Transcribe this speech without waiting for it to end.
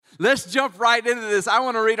Let's jump right into this. I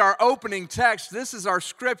want to read our opening text. This is our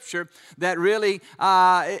scripture that really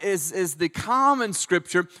is the common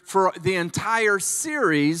scripture for the entire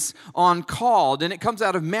series on Called. And it comes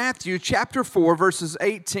out of Matthew chapter 4, verses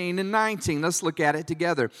 18 and 19. Let's look at it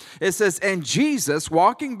together. It says, "And Jesus,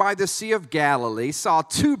 walking by the Sea of Galilee, saw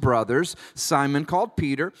two brothers, Simon called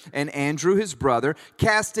Peter and Andrew his brother,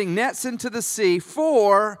 casting nets into the sea,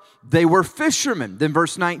 for they were fishermen." Then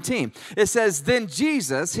verse 19, it says, "Then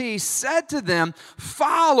Jesus, he said to them,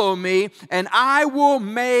 'Follow me, and I will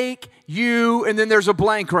make you,'" and then there's a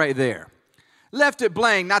blank right there. Left it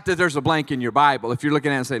blank, not that there's a blank in your Bible. If you're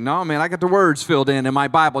looking at it and saying, "No, man, I got the words filled in my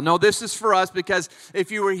Bible." No, this is for us because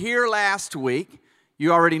if you were here last week,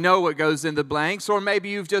 you already know what goes in the blanks, or maybe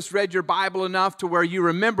you've just read your Bible enough to where you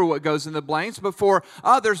remember what goes in the blanks. But for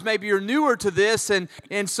others, maybe you're newer to this, and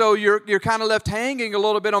so you're kind of left hanging a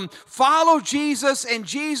little bit on follow Jesus, and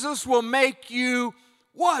Jesus will make you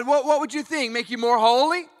what? What would you think? Make you more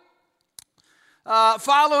holy?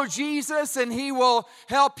 Follow Jesus, and He will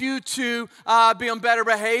help you to be on better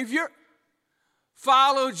behavior.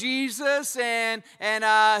 Follow Jesus, and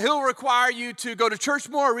He'll require you to go to church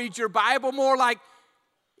more, read your Bible more. Like,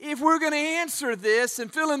 if we're going to answer this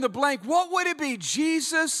and fill in the blank, what would it be?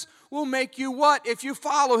 Jesus will make you what if you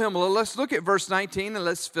follow Him? Well, let's look at verse 19 and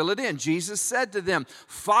let's fill it in. Jesus said to them,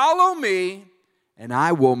 "Follow me, and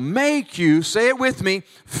I will make you," say it with me,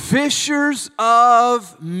 "fishers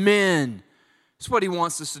of men." That's what He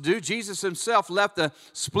wants us to do. Jesus Himself left the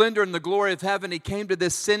splendor and the glory of heaven. He came to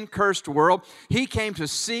this sin-cursed world. He came to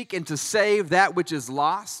seek and to save that which is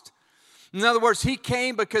lost. In other words, He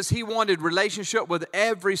came because He wanted relationship with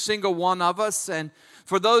every single one of us. And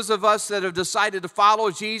for those of us that have decided to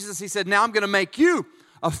follow Jesus, He said, "Now I'm going to make you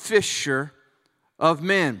a fisher of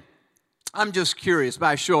men." I'm just curious,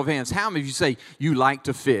 by a show of hands, how many of you say you like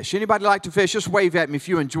to fish? Anybody like to fish? Just wave at me if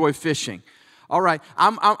you enjoy fishing. All right,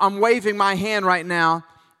 I'm waving my hand right now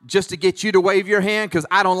just to get you to wave your hand because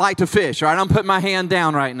I don't like to fish. All right, I'm putting my hand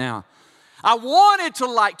down right now. I wanted to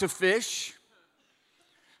like to fish.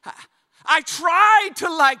 I tried to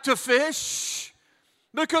like to fish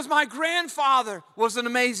because my grandfather was an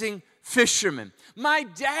amazing fisherman. My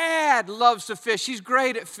dad loves to fish. He's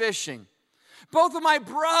great at fishing. Both of my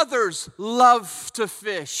brothers love to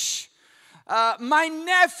fish. My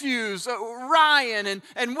nephews, Ryan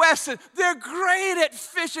and Weston, they're great at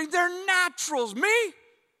fishing. They're naturals. Me?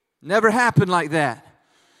 Never happened like that.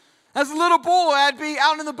 As a little boy, I'd be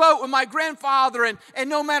out in the boat with my grandfather, and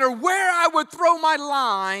no matter where I would throw my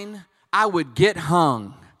line, I would get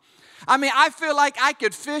hung. I mean, I feel like I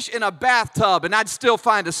could fish in a bathtub, and I'd still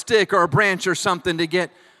find a stick or a branch or something to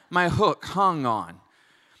get my hook hung on.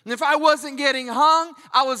 And if I wasn't getting hung,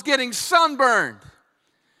 I was getting sunburned.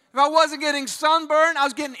 If I wasn't getting sunburned, I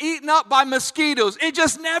was getting eaten up by mosquitoes. It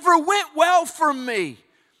just never went well for me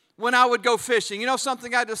when I would go fishing. You know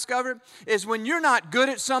something I discovered is when you're not good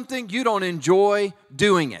at something, you don't enjoy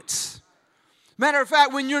doing it. Matter of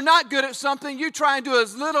fact, when you're not good at something, you try and do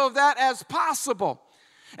as little of that as possible.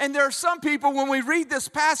 And there are some people, when we read this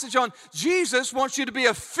passage on Jesus wants you to be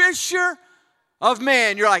a fisher of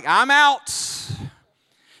men, you're like, I'm out.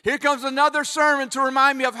 Here comes another sermon to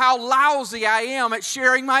remind me of how lousy I am at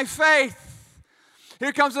sharing my faith.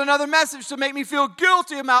 Here comes another message to make me feel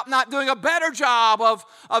guilty about not doing a better job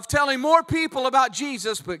of telling more people about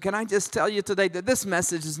Jesus. But can I just tell you today that this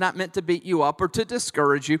message is not meant to beat you up or to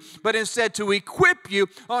discourage you, but instead to equip you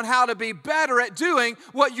on how to be better at doing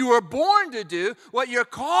what you were born to do, what you're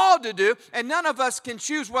called to do. And none of us can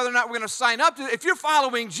choose whether or not we're going to sign up to it. If you're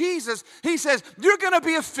following Jesus, He says, you're going to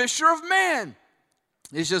be a fisher of men.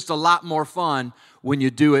 It's just a lot more fun when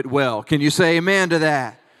you do it well. Can you say amen to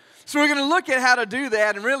that? So we're going to look at how to do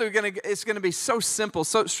that, and really it's going to be so simple,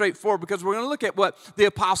 so straightforward, because we're going to look at what the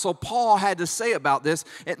Apostle Paul had to say about this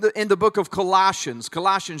in the book of Colossians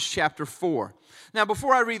chapter 4. Now,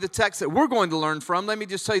 before I read the text that we're going to learn from, let me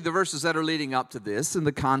just tell you the verses that are leading up to this and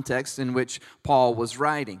the context in which Paul was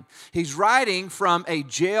writing. He's writing from a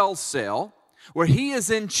jail cell where he is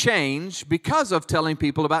in chains because of telling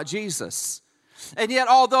people about Jesus. And yet,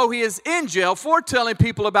 although he is in jail for telling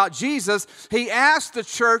people about Jesus, he asked the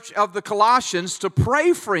church of the Colossians to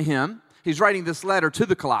pray for him. He's writing this letter to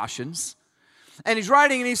the Colossians. And he's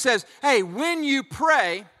writing and he says, hey, when you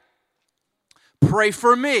pray, pray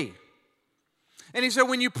for me. And he said,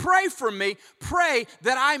 when you pray for me, pray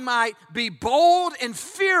that I might be bold and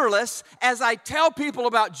fearless as I tell people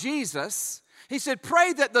about Jesus. He said,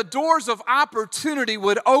 pray that the doors of opportunity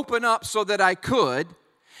would open up so that I could,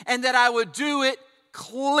 and that I would do it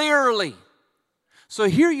clearly. So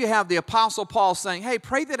here you have the Apostle Paul saying, hey,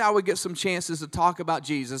 pray that I would get some chances to talk about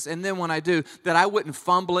Jesus, and then when I do, that I wouldn't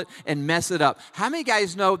fumble it and mess it up. How many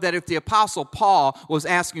guys know that if the Apostle Paul was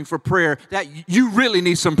asking for prayer, that you really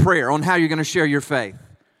need some prayer on how you're going to share your faith?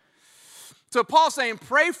 So Paul's saying,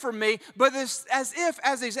 pray for me, but it's as if,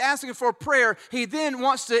 as he's asking for prayer, he then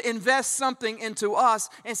wants to invest something into us,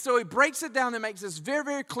 and so he breaks it down and makes this very,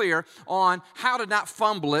 very clear on how to not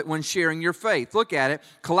fumble it when sharing your faith. Look at it,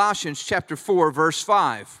 Colossians chapter 4, verse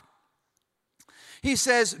 5. He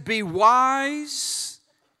says, be wise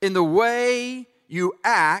in the way you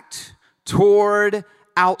act toward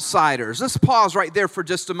outsiders. Let's pause right there for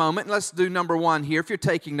just a moment. And let's do number one here. If you're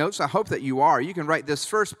taking notes, I hope that you are. You can write this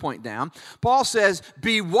first point down. Paul says,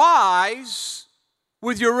 be wise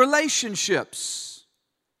with your relationships.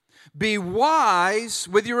 Be wise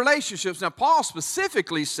with your relationships. Now, Paul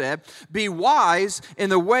specifically said, be wise in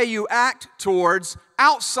the way you act towards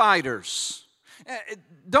outsiders.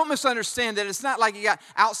 Don't misunderstand that. It's not like you got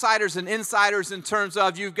outsiders and insiders in terms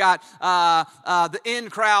of you've got the in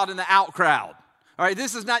crowd and the out crowd. All right,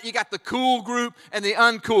 this is not, you got the cool group and the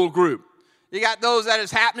uncool group. You got those that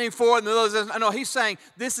it's happening for and those that, no, he's saying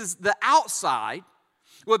this is the outside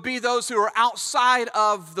would be those who are outside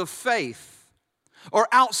of the faith or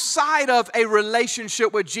outside of a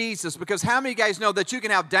relationship with Jesus. Because how many guys know that you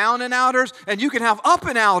can have down and outers and you can have up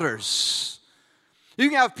and outers? You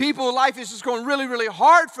can have people, life is just going really, really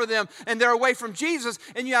hard for them, and they're away from Jesus.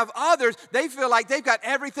 And you have others, they feel like they've got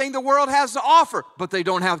everything the world has to offer, but they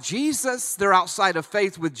don't have Jesus. They're outside of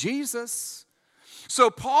faith with Jesus. So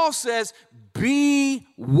Paul says, be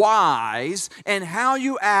wise in how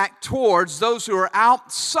you act towards those who are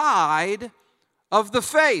outside of the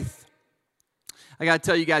faith. I got to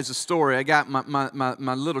tell you guys a story. I got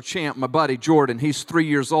my little champ, my buddy Jordan. He's 3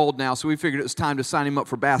 years old now, so we figured it was time to sign him up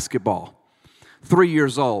for basketball. 3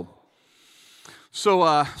 years old.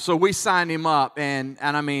 So we signed him up, and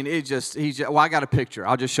I mean, well, I got a picture.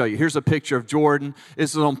 I'll just show you. Here's a picture of Jordan.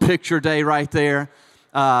 This is on picture day right there.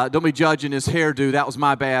 Don't be judging his hairdo. That was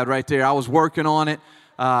my bad right there. I was working on it.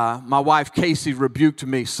 My wife, Casey, rebuked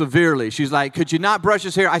me severely. She's like, could you not brush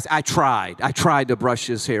his hair? I tried to brush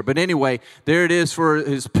his hair. But anyway, there it is for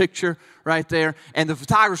his picture right there. And the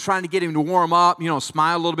photographer's trying to get him to warm up,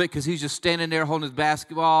 smile a little bit because he's just standing there holding his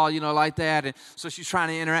basketball, like that. And so she's trying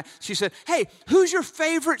to interact. She said, hey, who's your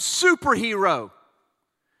favorite superhero?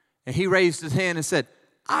 And he raised his hand and said,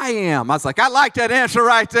 I am. I was like, I like that answer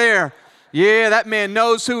right there. Yeah, that man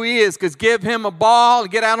knows who he is, because give him a ball and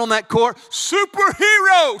get out on that court.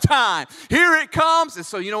 Superhero time. Here it comes. And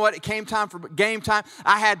so you know what? It came time for game time.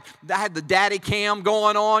 I had the daddy cam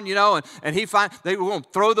going on, and they were going to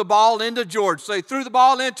throw the ball into George. So they threw the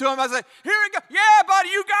ball into him. I said, here it goes. Yeah, buddy,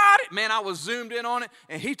 you got it. Man, I was zoomed in on it,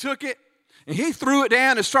 and he took it, and he threw it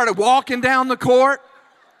down and started walking down the court.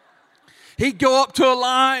 He'd go up to a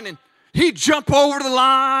line, and he'd jump over to the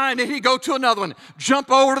line, and he'd go to another one,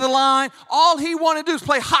 jump over to the line. All he wanted to do is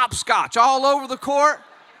play hopscotch all over the court.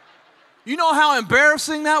 You know how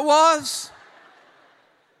embarrassing that was?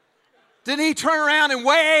 Then he turned around and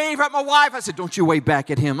waved at my wife. I said, don't you wave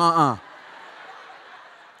back at him,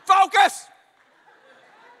 Focus!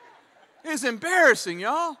 It's embarrassing,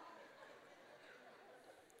 y'all.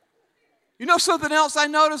 You know something else I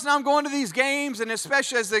noticed now I'm going to these games, and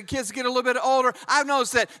especially as the kids get a little bit older, I've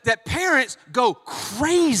noticed that parents go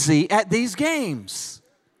crazy at these games.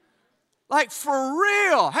 Like, for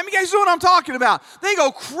real. How many guys know what I'm talking about? They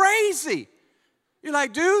go crazy. You're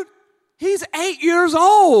like, dude, he's 8 years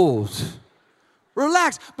old.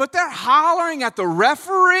 Relax. But they're hollering at the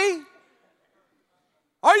referee.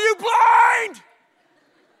 Are you blind?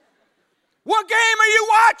 What game are you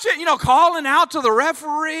watching? Calling out to the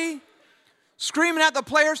referee. Screaming at the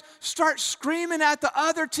players, start screaming at the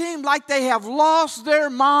other team like they have lost their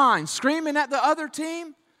mind. Screaming at the other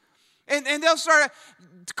team. And they'll start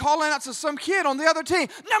calling out to some kid on the other team.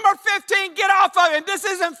 Number 15, get off of him. This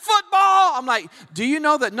isn't football. I'm like, do you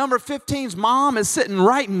know that number 15's mom is sitting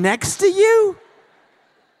right next to you?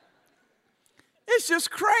 It's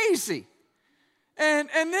just crazy. And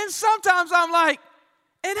then sometimes I'm like,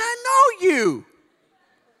 and I know you.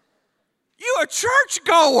 You're a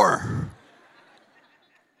churchgoer.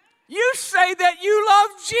 You say that you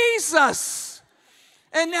love Jesus,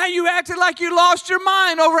 and now you acted like you lost your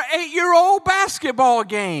mind over an 8-year-old basketball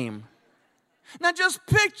game. Now just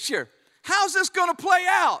picture, how's this going to play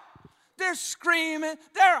out? They're screaming,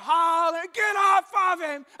 they're hollering, get off of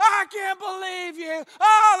him. I can't believe you.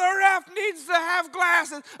 Oh, the ref needs to have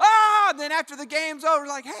glasses. Oh, and then after the game's over,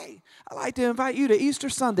 like, hey, I'd like to invite you to Easter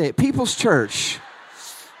Sunday at People's Church.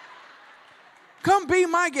 Come be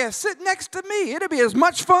my guest. Sit next to me. It'll be as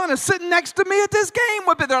much fun as sitting next to me at this game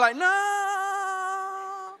would be. They're like, no.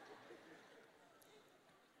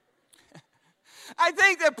 I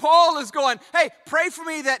think that Paul is going, hey, pray for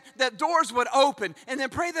me that doors would open, and then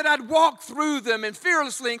pray that I'd walk through them and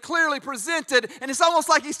fearlessly and clearly presented. And it's almost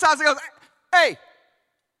like he stops and goes, hey,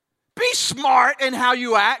 be smart in how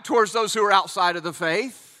you act towards those who are outside of the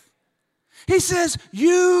faith. He says,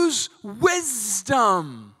 use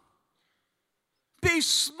wisdom. Be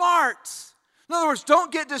smart. In other words,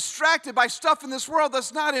 don't get distracted by stuff in this world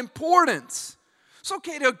that's not important. It's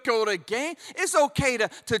okay to go to a game. It's okay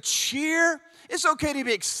to cheer. It's okay to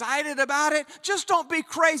be excited about it. Just don't be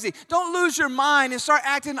crazy. Don't lose your mind and start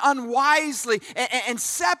acting unwisely and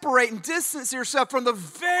separate and distance yourself from the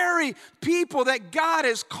very people that God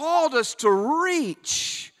has called us to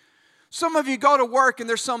reach. Some of you go to work and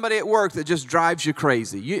there's somebody at work that just drives you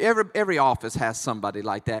crazy. Every office has somebody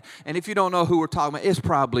like that. And if you don't know who we're talking about, it's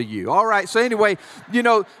probably you. All right, so anyway,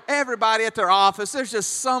 everybody at their office, there's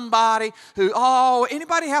just somebody who,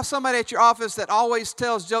 anybody have somebody at your office that always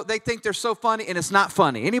tells jokes, they think they're so funny and it's not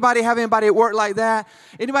funny? Anybody have anybody at work like that?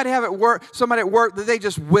 Anybody have somebody at work that they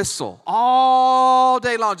just whistle all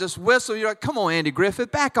day long, just whistle? You're like, come on, Andy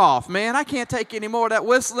Griffith, back off, man. I can't take any more of that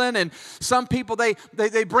whistling. And some people, they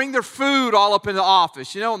bring their food all up in the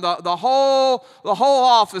office, and the whole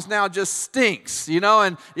office now just stinks,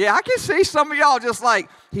 and yeah, I can see some of y'all just like,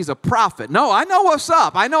 he's a prophet. No, I know what's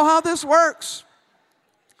up. I know how this works.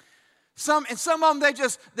 Some of them,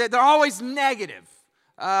 they're always negative.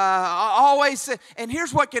 Always, and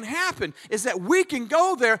here's what can happen is that we can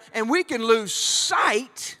go there and we can lose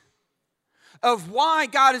sight of why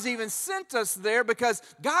God has even sent us there, because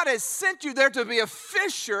God has sent you there to be a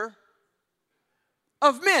fisher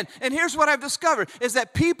of men. And here's what I've discovered is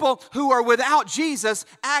that people who are without Jesus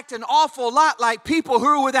act an awful lot like people who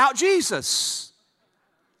are without Jesus.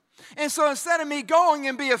 And so instead of me going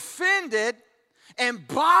and be offended and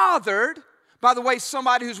bothered by the way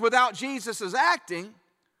somebody who's without Jesus is acting,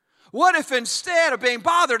 what if instead of being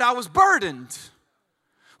bothered, I was burdened?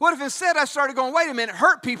 What if instead I started going, wait a minute,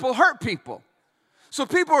 hurt people. So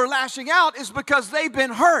people are lashing out is because they've been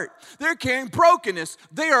hurt. They're carrying brokenness.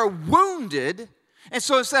 They are wounded. And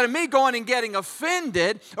so instead of me going and getting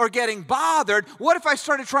offended or getting bothered, what if I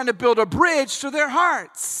started trying to build a bridge to their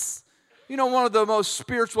hearts? One of the most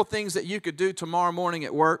spiritual things that you could do tomorrow morning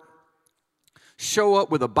at work, show up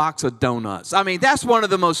with a box of donuts. I mean, that's one of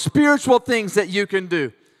the most spiritual things that you can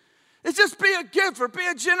do. It's just be a giver, be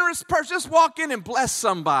a generous person. Just walk in and bless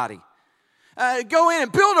somebody. Go in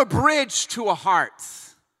and build a bridge to a heart.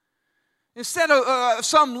 Instead of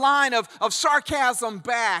some line of sarcasm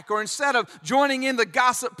back, or instead of joining in the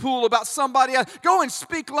gossip pool about somebody else, go and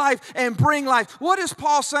speak life and bring life. What is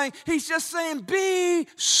Paul saying? He's just saying be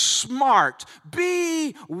smart,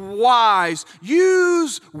 be wise,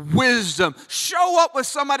 use wisdom, show up with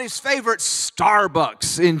somebody's favorite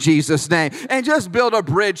Starbucks in Jesus' name, and just build a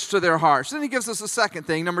bridge to their hearts. Then he gives us a second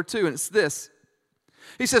thing, number 2, and it's this.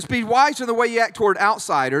 He says, be wise in the way you act toward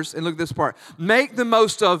outsiders. And look at this part. Make the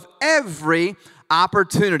most of every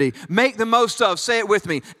opportunity. Make the most of, say it with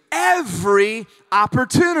me, every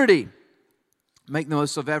opportunity. Make the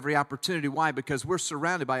most of every opportunity. Why? Because we're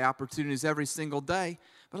surrounded by opportunities every single day.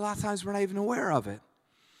 But a lot of times we're not even aware of it.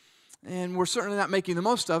 And we're certainly not making the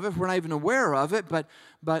most of it if we're not even aware of it.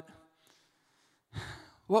 But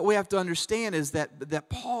what we have to understand is that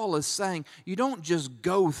Paul is saying you don't just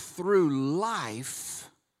go through life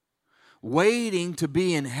waiting to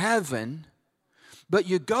be in heaven, but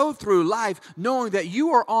you go through life knowing that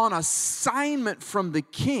you are on assignment from the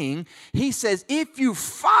King. He says, if you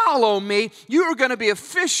follow me, you are going to be a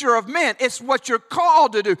fisher of men. It's what you're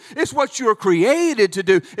called to do. It's what you're created to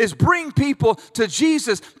do, is bring people to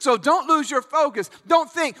Jesus. So don't lose your focus. Don't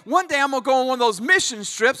think, one day I'm going to go on one of those mission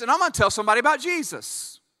trips and I'm going to tell somebody about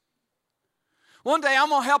Jesus. One day I'm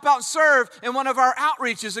going to help out and serve in one of our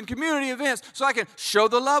outreaches and community events so I can show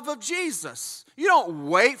the love of Jesus. You don't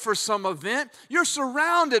wait for some event. You're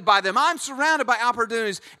surrounded by them. I'm surrounded by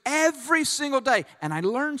opportunities every single day. And I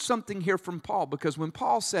learned something here from Paul, because when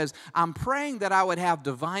Paul says, I'm praying that I would have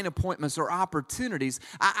divine appointments or opportunities,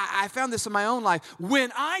 I found this in my own life.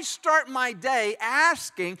 When I start my day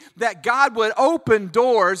asking that God would open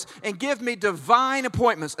doors and give me divine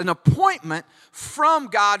appointments, an appointment from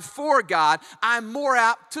God for God, I'm more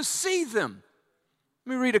apt to see them.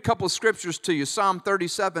 Let me read a couple of scriptures to you. Psalm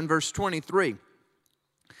 37, verse 23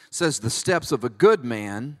 says, the steps of a good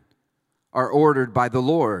man are ordered by the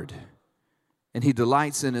Lord, and he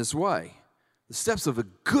delights in his way. The steps of a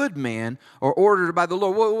good man are ordered by the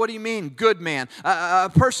Lord. What do you mean, good man? A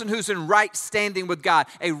person who's in right standing with God,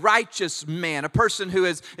 a righteous man, a person who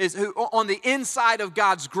is on the inside of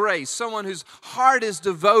God's grace, someone whose heart is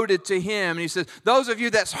devoted to Him. And he says, those of you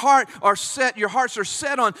your hearts are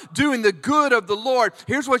set on doing the good of the Lord.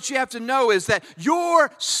 Here's what you have to know is that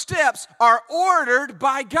your steps are ordered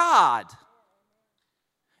by God.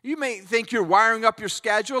 You may think you're wiring up your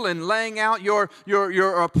schedule and laying out your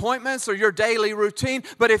appointments or your daily routine,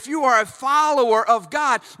 but if you are a follower of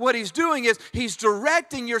God, what He's doing is He's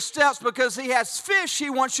directing your steps because He has fish He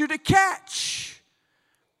wants you to catch.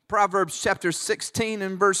 Proverbs chapter 16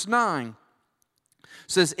 and verse 9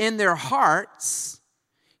 says, in their hearts,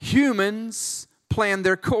 humans plan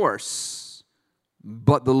their course,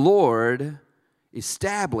 but the Lord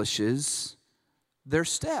establishes their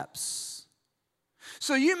steps.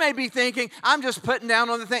 So you may be thinking, I'm just putting down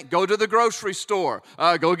on the thing. Go to the grocery store.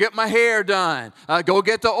 Go get my hair done. Go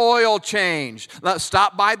get the oil changed.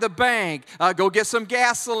 Stop by the bank. Go get some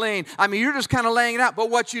gasoline. I mean, you're just kind of laying it out. But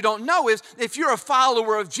what you don't know is if you're a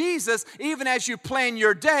follower of Jesus, even as you plan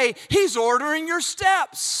your day, He's ordering your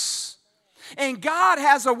steps. And God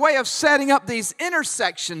has a way of setting up these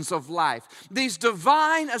intersections of life, these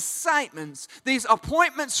divine assignments, these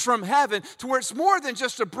appointments from heaven to where it's more than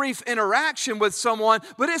just a brief interaction with someone,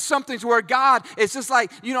 but it's something to where God, it's just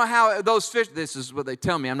like, you know how those fish, this is what they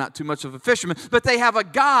tell me, I'm not too much of a fisherman, but they have a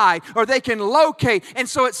guide or they can locate, and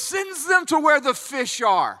so it sends them to where the fish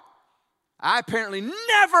are. I apparently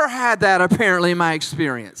never had that in my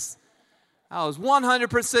experience. I was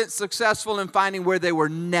 100% successful in finding where they were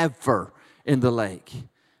never in the lake.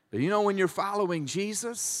 But you know, when you're following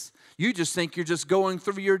Jesus, you just think you're just going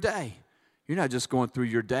through your day. You're not just going through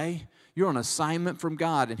your day. You're on assignment from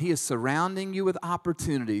God, and He is surrounding you with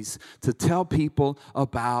opportunities to tell people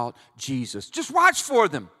about Jesus. Just watch for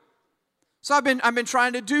them. So I've been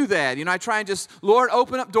trying to do that. You know, I try and just, Lord,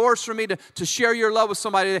 open up doors for me to share your love with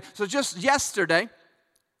somebody today. So just yesterday,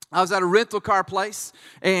 I was at a rental car place,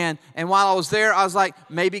 and while I was there, I was like,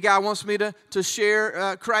 maybe God wants me to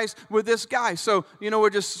share Christ with this guy. So, you know, we're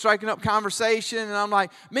just striking up conversation, and I'm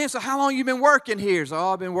like, man, so how long you been working here? So,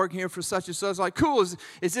 I've been working here for such and such. I was like, cool.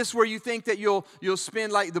 Is this where you think that you'll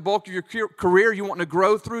spend like the bulk of your career? You want to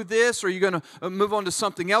grow through this, or are you going to move on to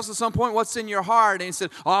something else at some point? What's in your heart? And he said,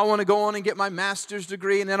 I want to go on and get my master's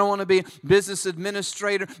degree, and then I want to be a business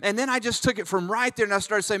administrator. And then I just took it from right there, and I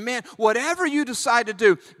started saying, man, whatever you decide to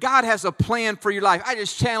do, God has a plan for your life. I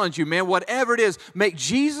just challenge you, man, whatever it is, make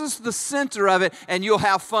Jesus the center of it, and you'll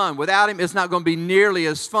have fun. Without Him, it's not going to be nearly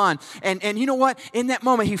as fun. And you know what? In that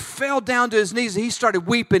moment, he fell down to his knees, and he started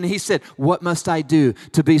weeping, and he said, what must I do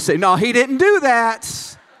to be saved? No, he didn't do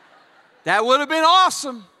that. That would have been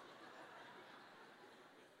awesome.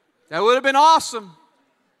 That would have been awesome.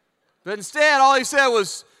 But instead, all he said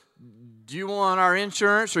was, do you want our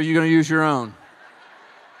insurance, or are you going to use your own?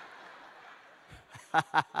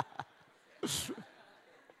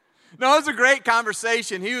 No, it was a great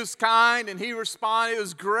conversation. He was kind and he responded. It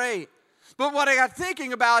was great. But what I got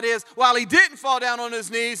thinking about is, while he didn't fall down on his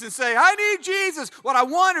knees and say, I need Jesus, what I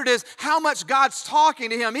wondered is how much God's talking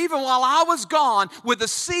to him, even while I was gone, with the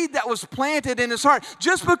seed that was planted in his heart,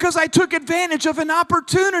 just because I took advantage of an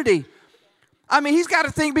opportunity. I mean, he's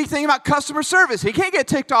got to be thinking about customer service. He can't get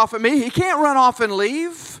ticked off at me. He can't run off and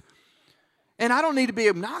leave. And I don't need to be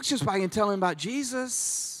obnoxious by telling him about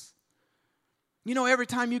Jesus. You know, every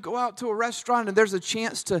time you go out to a restaurant and there's a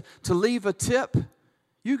chance to leave a tip,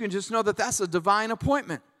 you can just know that that's a divine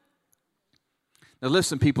appointment. Now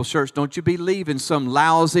listen, people, church, don't you be leaving some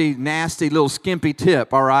lousy, nasty, little skimpy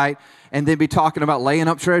tip, all right, and then be talking about laying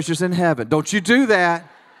up treasures in heaven. Don't you do that.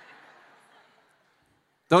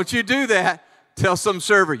 Don't you do that. Tell some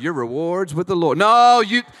server, your reward's with the Lord. No,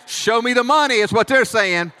 you show me the money is what they're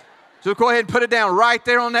saying. So go ahead and put it down right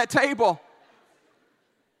there on that table.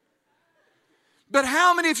 But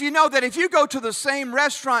how many of you know that if you go to the same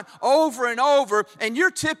restaurant over and over and you're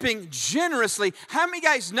tipping generously, how many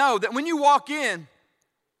guys know that when you walk in,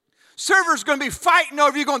 server's going to be fighting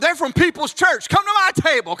over you going, they're from People's Church. Come to my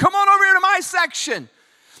table. Come on over here to my section.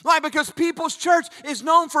 Why? Because People's Church is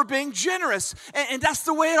known for being generous. And that's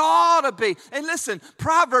the way it ought to be. And listen,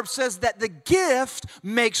 Proverbs says that the gift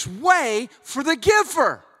makes way for the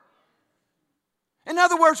giver. In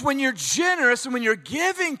other words, when you're generous and when you're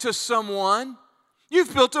giving to someone,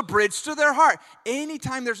 you've built a bridge to their heart.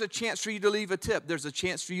 Anytime there's a chance for you to leave a tip, there's a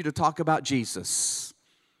chance for you to talk about Jesus.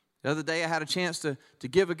 The other day I had a chance to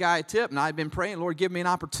give a guy a tip, and I'd been praying, Lord, give me an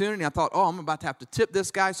opportunity. I thought, I'm about to have to tip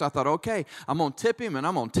this guy. So I thought, okay, I'm going to tip him, and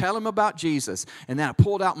I'm going to tell him about Jesus. And then I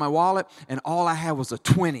pulled out my wallet, and all I had was a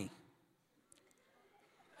 20.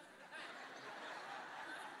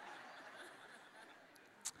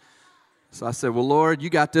 So I said, well, Lord, you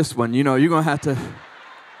got this one. You know, you're going to have to.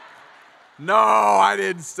 No, I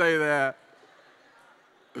didn't say that.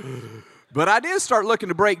 But I did start looking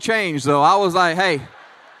to break change, though. I was like, hey,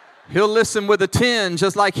 he'll listen with a 10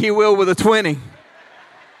 just like he will with a 20.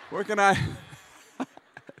 Where can I?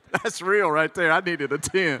 That's real right there. I needed a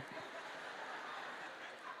 10.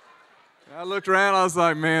 I looked around. I was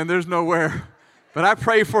like, man, there's nowhere. But I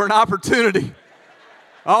prayed for an opportunity.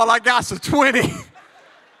 All I got's a 20.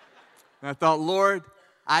 And I thought, Lord,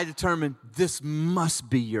 I determined this must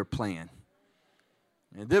be your plan.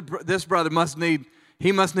 And this brother must need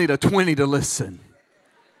a 20 to listen.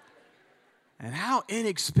 And how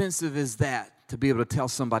inexpensive is that to be able to tell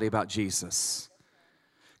somebody about Jesus?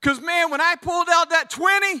 Because, man, when I pulled out that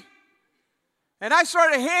 20 and I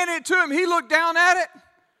started handing it to him, he looked down at it.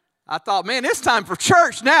 I thought, man, it's time for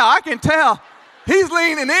church now. I can tell he's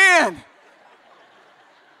leaning in.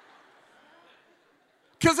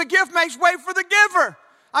 Because the gift makes way for the giver.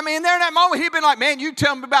 I mean, there in that moment, he'd been like, man, you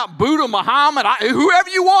tell me about Buddha, Muhammad, whoever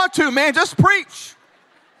you want to, man, just preach.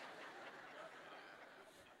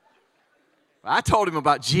 I told him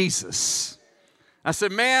about Jesus. I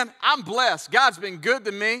said, man, I'm blessed. God's been good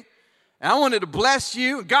to me. And I wanted to bless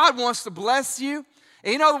you. God wants to bless you.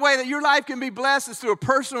 And you know the way that your life can be blessed is through a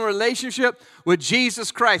personal relationship with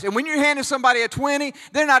Jesus Christ. And when you're handing somebody a 20,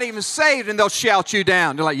 they're not even saved and they'll shout you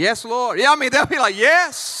down. They're like, yes, Lord. Yeah, I mean, they'll be like,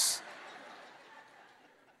 yes.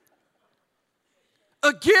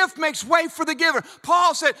 A gift makes way for the giver.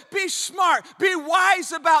 Paul said, be smart, be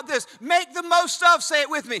wise about this. Make the most of, say it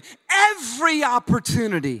with me, every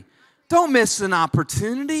opportunity. Don't miss an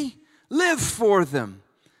opportunity. Live for them.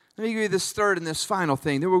 Let me give you this third and this final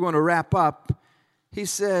thing. Then we're going to wrap up. He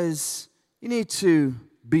says, you need to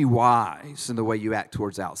be wise in the way you act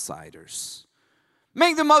towards outsiders.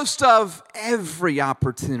 Make the most of every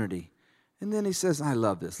opportunity. And then he says, I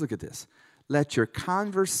love this. Look at this. Let your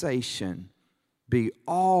conversation be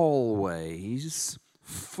always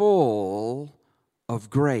full of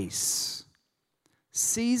grace,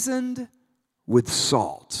 seasoned with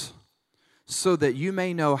salt, so that you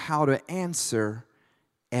may know how to answer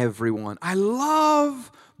everyone. I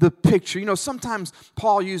love the picture. You know, sometimes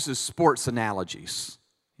Paul uses sports analogies.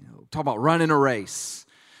 Talk about running a race.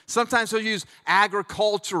 Sometimes he'll use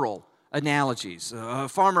agricultural analogies. A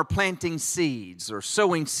farmer planting seeds or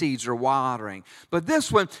sowing seeds or watering. But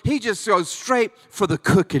this one, he just goes straight for the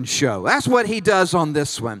cooking show. That's what he does on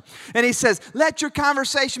this one. And he says, let your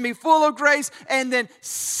conversation be full of grace and then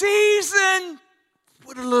season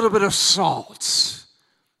with a little bit of salt.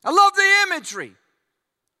 I love the imagery.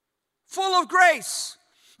 Full of grace.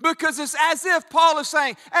 Because it's as if Paul is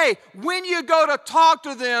saying, hey, when you go to talk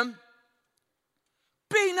to them,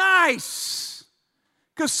 be nice.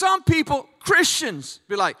 Because some people, Christians,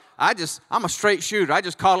 be like, I'm a straight shooter. I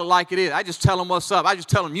just call it like it is. I just tell them what's up. I just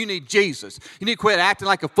tell them you need Jesus. You need to quit acting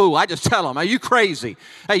like a fool. I just tell them, are you crazy?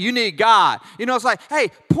 Hey, you need God. You know, it's like, hey,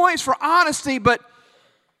 points for honesty, but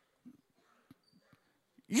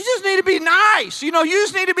you just need to be nice. You know, you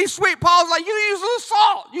just need to be sweet. Paul's like, you use a little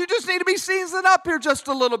salt. You just need to be seasoned up here just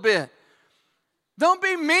a little bit. Don't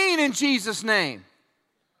be mean in Jesus' name.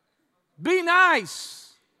 Be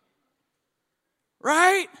nice.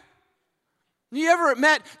 Right? You ever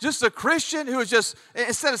met just a Christian who was just,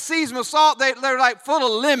 instead of seasoned with salt, they're like full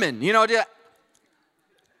of lemon. You know,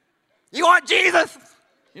 you want Jesus?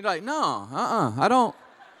 You're like, no, I don't.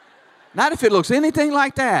 Not if it looks anything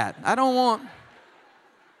like that. I don't want.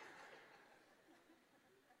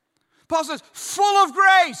 Paul says, full of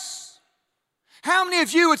grace. How many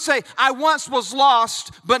of you would say, I once was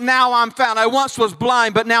lost, but now I'm found. I once was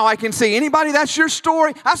blind, but now I can see. Anybody, that's your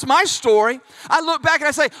story? That's my story. I look back and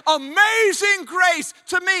I say, amazing grace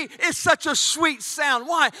to me is such a sweet sound.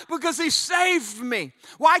 Why? Because he saved me.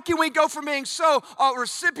 Why can we go from being so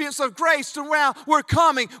recipients of grace to now we're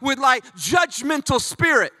coming with like judgmental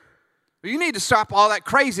spirit? You need to stop all that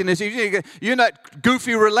craziness. You're in that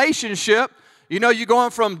goofy relationship. You know, you're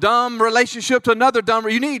going from dumb relationship to another dumb.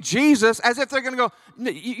 You need Jesus, as if they're going to go,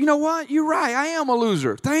 you know what? You're right. I am a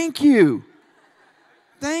loser. Thank you.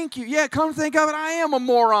 Thank you. Yeah, come to think of it, I am a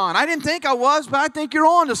moron. I didn't think I was, but I think you're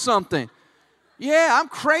on to something. Yeah, I'm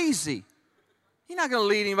crazy. You're not going to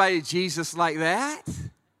lead anybody to Jesus like that.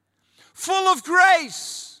 Full of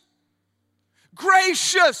grace.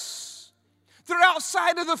 Gracious. They're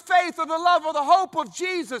outside of the faith or the love or the hope of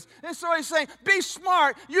Jesus. And so he's saying, be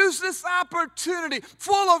smart. Use this opportunity.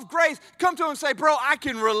 Full of grace. Come to him and say, bro, I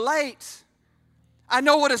can relate. I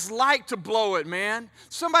know what it's like to blow it, man.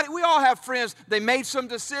 We all have friends. They made some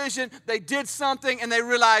decision. They did something, and they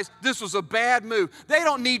realized this was a bad move. They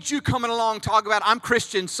don't need you coming along talking about, I'm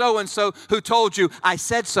Christian so-and-so who told you, I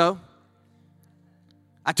said so.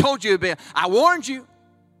 I told you, I warned you.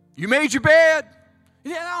 You made your bed.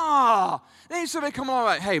 Yeah, oh. Then somebody come on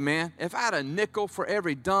like, hey, man, if I had a nickel for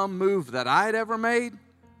every dumb move that I'd ever made,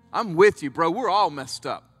 I'm with you, bro. We're all messed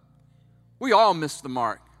up. We all missed the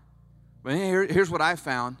mark. But here's what I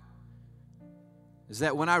found, is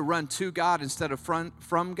that when I run to God instead of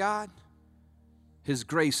from God, His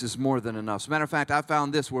grace is more than enough. As a matter of fact, I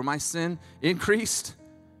found this, where my sin increased,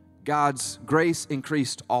 God's grace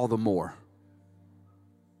increased all the more.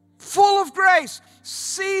 Full of grace,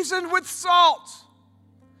 seasoned with salt.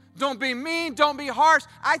 Don't be mean, don't be harsh.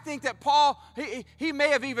 I think that Paul, he may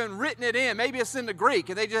have even written it in. Maybe it's in the Greek.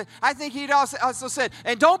 And I think he'd also said,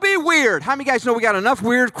 and don't be weird. How many guys know we got enough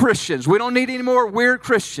weird Christians? We don't need any more weird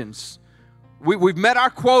Christians. We've met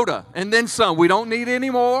our quota, and then some. We don't need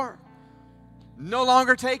any more. No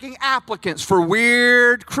longer taking applicants for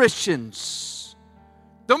weird Christians.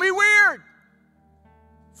 Don't be weird.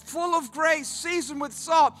 Full of grace, seasoned with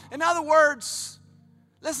salt. In other words,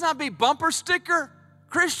 let's not be bumper sticker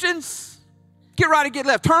Christians. Get right or get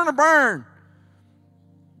left. Turn or burn.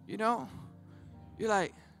 You know, you're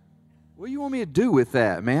like, what do you want me to do with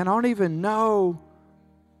that, man? I don't even know.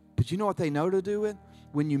 But you know what they know to do with?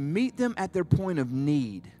 When you meet them at their point of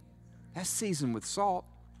need, that's seasoned with salt.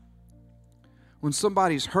 When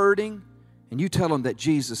somebody's hurting and you tell them that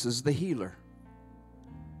Jesus is the healer.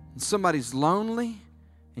 And somebody's lonely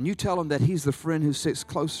and you tell them that He's the friend who sits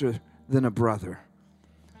closer than a brother.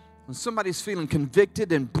 When somebody's feeling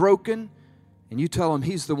convicted and broken, and you tell them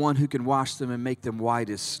He's the one who can wash them and make them white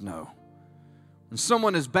as snow. When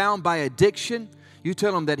someone is bound by addiction, you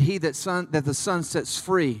tell them that that the Son sets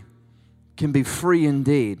free can be free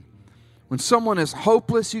indeed. When someone is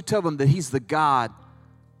hopeless, you tell them that He's the God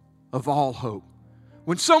of all hope.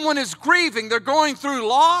 When someone is grieving, they're going through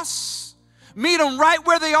loss, meet them right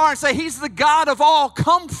where they are and say, He's the God of all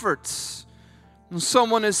comforts. When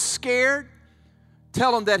someone is scared,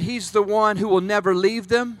 tell them that He's the one who will never leave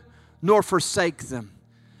them nor forsake them.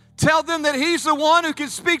 Tell them that He's the one who can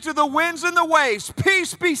speak to the winds and the waves.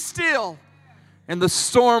 Peace, be still, and the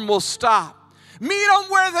storm will stop. Meet them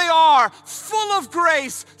where they are, full of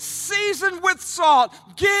grace, seasoned with salt.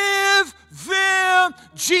 Give them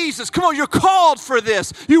Jesus. Come on, you're called for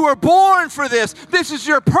this. You were born for this. This is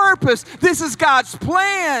your purpose. This is God's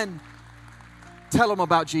plan. Tell them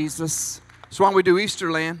about Jesus. That's why we do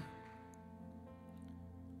Easterland.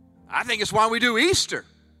 I think it's why we do Easter.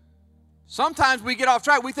 Sometimes we get off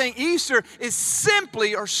track. We think Easter is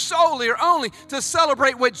simply or solely or only to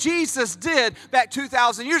celebrate what Jesus did back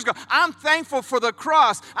 2,000 years ago. I'm thankful for the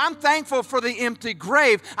cross. I'm thankful for the empty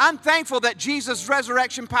grave. I'm thankful that Jesus'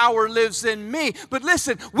 resurrection power lives in me. But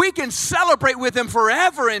listen, we can celebrate with Him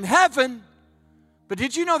forever in heaven. But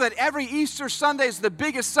did you know that every Easter Sunday is the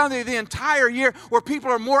biggest Sunday of the entire year, where people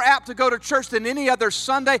are more apt to go to church than any other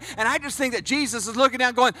Sunday? And I just think that Jesus is looking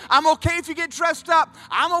down going, I'm okay if you get dressed up.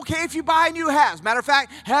 I'm okay if you buy new hats. Matter of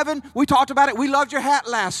fact, heaven, we talked about it. We loved your hat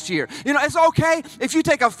last year. You know, it's okay if you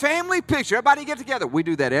take a family picture. Everybody get together. We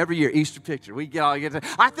do that every year, Easter picture. We get all together.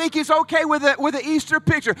 I think He's okay with the Easter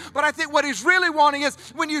picture. But I think what He's really wanting is,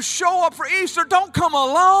 when you show up for Easter, don't come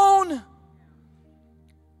alone.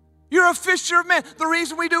 You're a fisher of men. The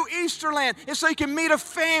reason we do Easterland is so you can meet a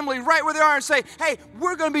family right where they are and say, hey,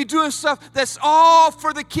 we're going to be doing stuff that's all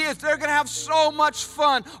for the kids. They're going to have so much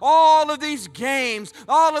fun. All of these games,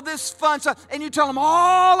 all of this fun stuff. And you tell them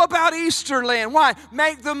all about Easterland. Why?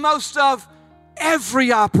 Make the most of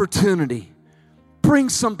every opportunity. Bring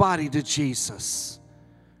somebody to Jesus.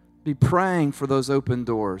 Be praying for those open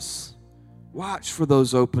doors. Watch for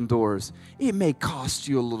those open doors. It may cost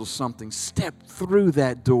you a little something. Step through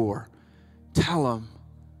that door. Tell them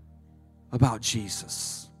about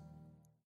Jesus.